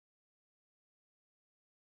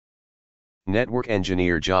Network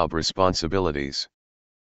Engineer Job Responsibilities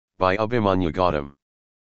by Abhimanyu Gautam.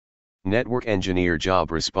 Network Engineer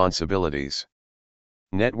Job Responsibilities.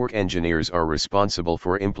 Network engineers are responsible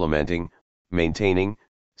for implementing, maintaining,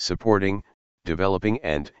 supporting, developing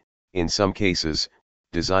and, in some cases,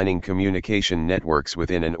 designing communication networks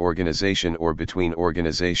within an organization or between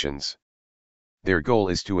organizations. Their goal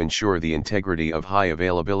is to ensure the integrity of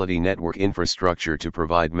high-availability network infrastructure to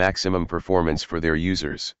provide maximum performance for their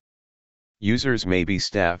users. Users may be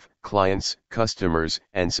staff, clients, customers,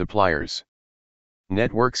 and suppliers.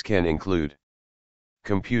 Networks can include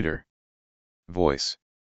computer, voice,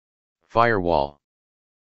 firewall.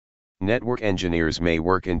 Network engineers may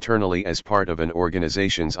work internally as part of an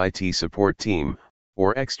organization's IT support team,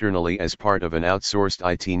 or externally as part of an outsourced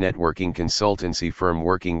IT networking consultancy firm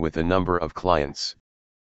working with a number of clients.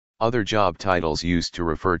 Other job titles used to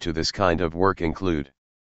refer to this kind of work include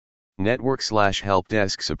network/help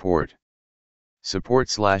desk support,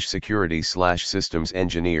 support/security/systems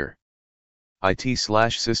engineer,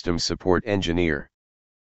 IT/systems support engineer,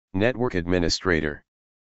 network administrator,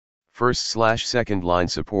 first/second line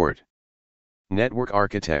support, network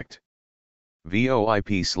architect,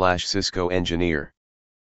 VoIP/Cisco engineer.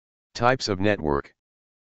 Types of network.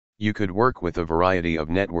 You could work with a variety of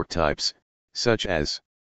network types, such as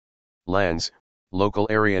LANs, local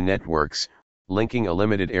area networks, linking a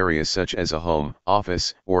limited area such as a home,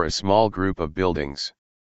 office, or a small group of buildings.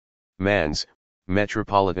 MANs,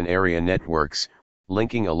 metropolitan area networks,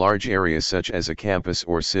 linking a large area such as a campus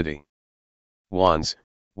or city. WANs,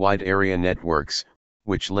 wide area networks,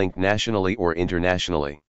 which link nationally or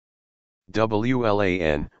internationally.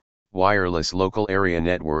 WLAN, wireless local area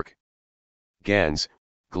network. GANs,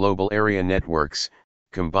 global area networks,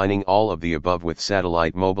 combining all of the above with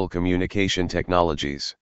satellite mobile communication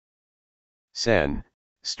technologies. SAN,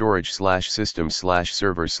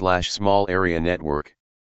 storage/system/server/small area network.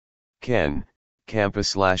 CAN,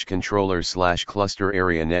 campus/controller/cluster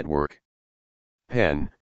area network. PAN,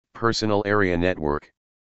 personal area network.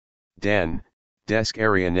 DAN, desk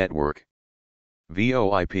area network.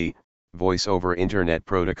 VoIP, Voice over Internet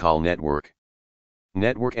Protocol network.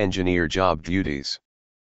 Network engineer job duties.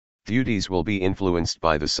 Duties will be influenced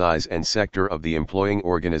by the size and sector of the employing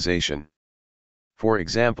organization. For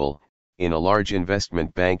example, in a large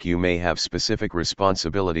investment bank you may have specific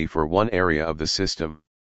responsibility for one area of the system.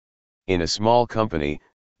 In a small company,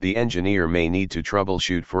 the engineer may need to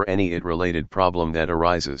troubleshoot for any IT-related problem that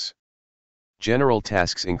arises. General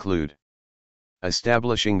tasks include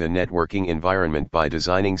establishing the networking environment by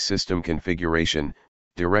designing system configuration,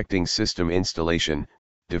 directing system installation,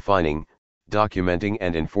 defining, documenting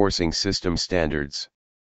and enforcing system standards.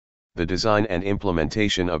 The design and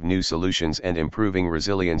implementation of new solutions and improving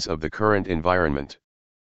resilience of the current environment.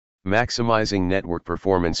 Maximizing network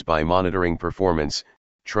performance by monitoring performance,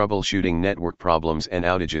 troubleshooting network problems and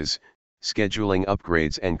outages, scheduling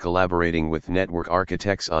upgrades and collaborating with network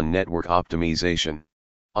architects on network optimization.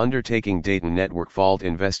 Undertaking data network fault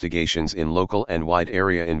investigations in local and wide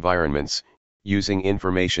area environments, using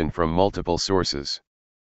information from multiple sources.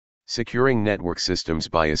 Securing network systems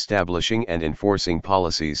by establishing and enforcing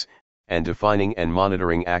policies, and defining and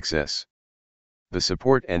monitoring access. The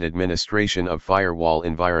support and administration of firewall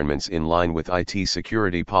environments in line with IT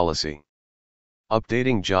security policy.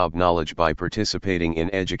 Updating job knowledge by participating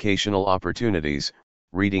in educational opportunities,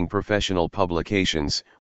 reading professional publications,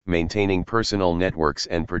 maintaining personal networks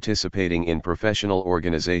and participating in professional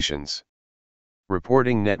organizations.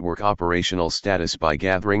 Reporting network operational status by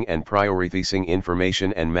gathering and prioritizing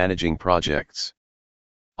information and managing projects.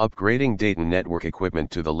 Upgrading data network equipment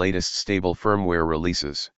to the latest stable firmware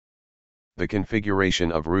releases. The configuration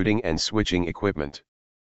of routing and switching equipment.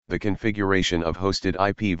 The configuration of hosted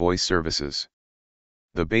IP voice services.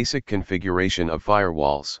 The basic configuration of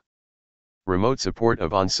firewalls. Remote support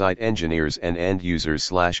of on-site engineers and end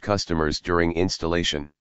users/customers during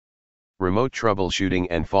installation. Remote troubleshooting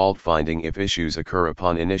and fault finding if issues occur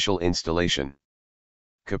upon initial installation.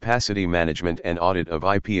 Capacity management and audit of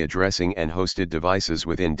IP addressing and hosted devices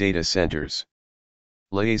within data centers.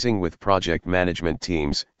 Liaising with project management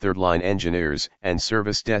teams, third-line engineers, and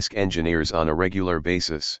service desk engineers on a regular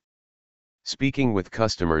basis. Speaking with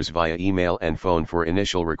customers via email and phone for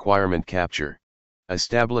initial requirement capture.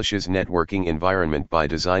 Establishes networking environment by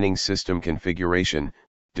designing system configuration,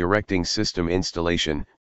 directing system installation,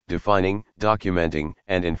 defining, documenting,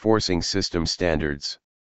 and enforcing system standards.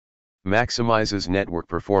 Maximizes network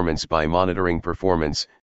performance by monitoring performance,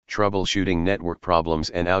 troubleshooting network problems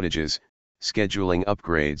and outages, scheduling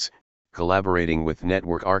upgrades, collaborating with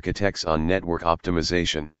network architects on network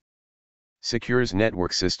optimization. Secures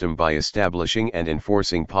network system by establishing and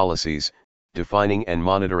enforcing policies, defining and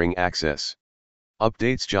monitoring access.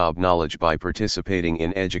 Updates job knowledge by participating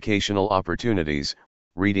in educational opportunities,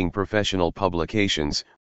 reading professional publications,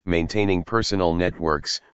 maintaining personal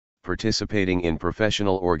networks, participating in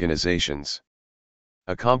professional organizations.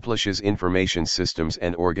 Accomplishes information systems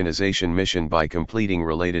and organization mission by completing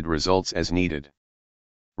related results as needed.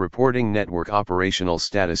 Reporting network operational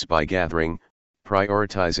status by gathering,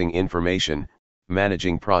 prioritizing information,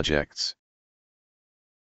 managing projects.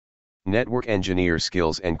 Network engineer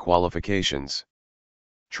skills and qualifications.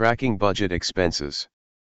 Tracking budget expenses.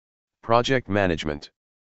 Project management.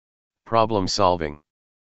 Problem solving.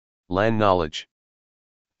 LAN knowledge.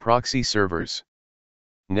 Proxy servers.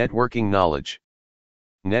 Networking knowledge.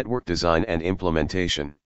 Network design and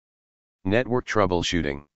implementation. Network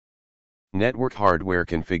troubleshooting. Network hardware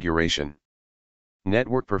configuration.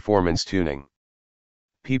 Network performance tuning.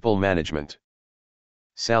 People management.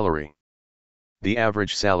 Salary. The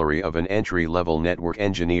average salary of an entry-level network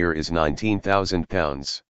engineer is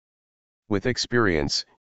 £19,000. With experience,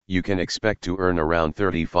 you can expect to earn around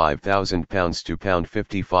 £35,000 to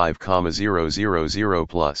 £55,000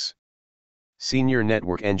 plus. Senior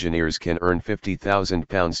network engineers can earn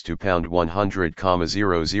 £50,000 to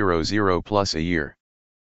 £100,000 plus a year.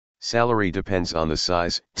 Salary depends on the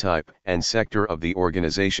size, type, and sector of the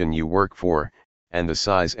organization you work for, and the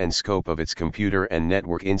size and scope of its computer and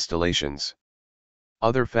network installations.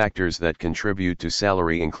 Other factors that contribute to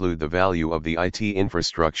salary include the value of the IT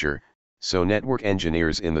infrastructure, so network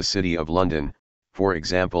engineers in the City of London, for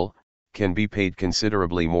example, can be paid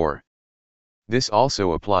considerably more. This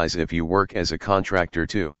also applies if you work as a contractor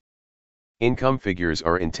too. Income figures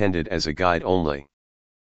are intended as a guide only.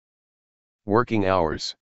 Working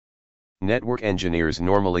hours. Network engineers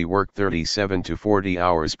normally work 37 to 40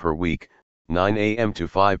 hours per week, 9 a.m. to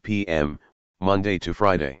 5 p.m., Monday to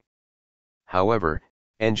Friday. However,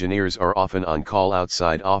 engineers are often on call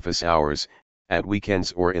outside office hours, at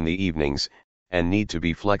weekends or in the evenings, and need to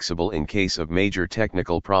be flexible in case of major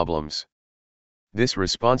technical problems. This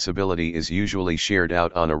responsibility is usually shared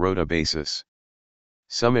out on a rota basis.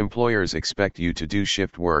 Some employers expect you to do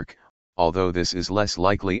shift work, although this is less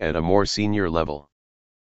likely at a more senior level.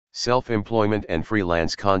 Self-employment and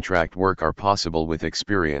freelance contract work are possible with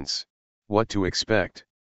experience. What to expect?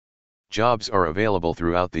 Jobs are available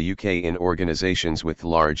throughout the UK in organizations with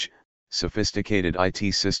large, sophisticated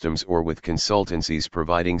IT systems or with consultancies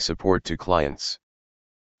providing support to clients.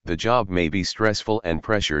 The job may be stressful and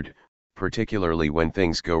pressured, particularly when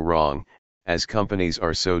things go wrong, as companies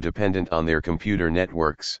are so dependent on their computer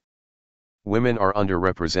networks. Women are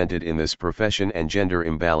underrepresented in this profession, and gender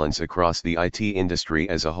imbalance across the IT industry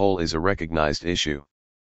as a whole is a recognized issue.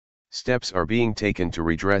 Steps are being taken to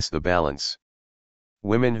redress the balance.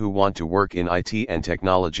 Women who want to work in IT and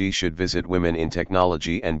technology should visit Women in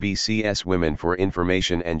Technology and BCS Women for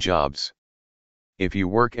information and jobs. If you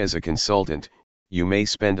work as a consultant, you may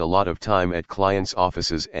spend a lot of time at clients'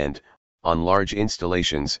 offices and, on large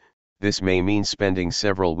installations, this may mean spending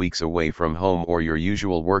several weeks away from home or your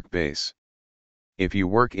usual work base. If you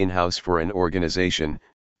work in-house for an organization,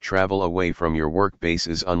 travel away from your work base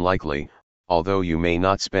is unlikely, although you may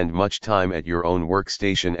not spend much time at your own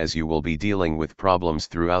workstation as you will be dealing with problems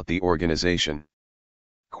throughout the organization.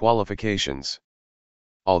 Qualifications.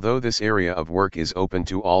 Although this area of work is open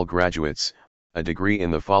to all graduates, a degree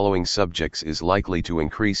in the following subjects is likely to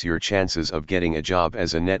increase your chances of getting a job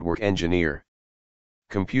as a network engineer.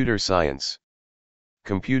 Computer science.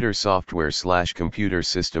 Computer software/computer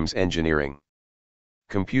systems engineering.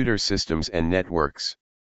 Computer systems and networks.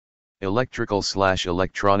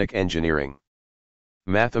 Electrical/electronic engineering.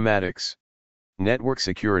 Mathematics. Network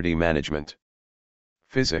security management.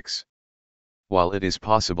 Physics. While it is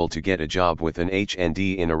possible to get a job with an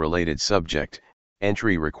HND in a related subject,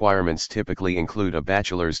 entry requirements typically include a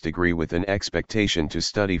bachelor's degree with an expectation to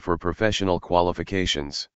study for professional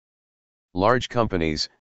qualifications. Large companies,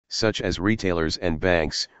 such as retailers and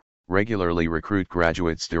banks, regularly recruit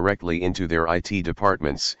graduates directly into their IT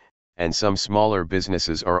departments, and some smaller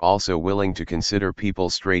businesses are also willing to consider people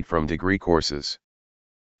straight from degree courses.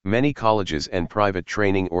 Many colleges and private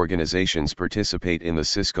training organizations participate in the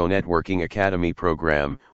Cisco Networking Academy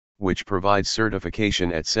program, which provides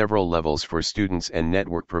certification at several levels for students and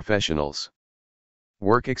network professionals.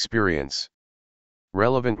 Work experience.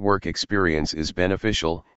 Relevant work experience is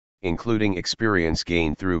beneficial, including experience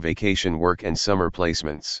gained through vacation work and summer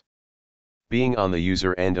placements. Being on the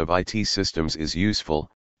user end of IT systems is useful,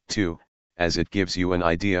 too, as it gives you an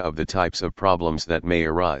idea of the types of problems that may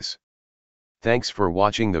arise. Thanks for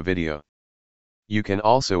watching the video. You can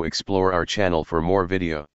also explore our channel for more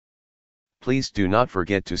video. Please do not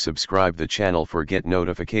forget to subscribe the channel for get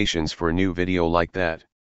notifications for new video like that.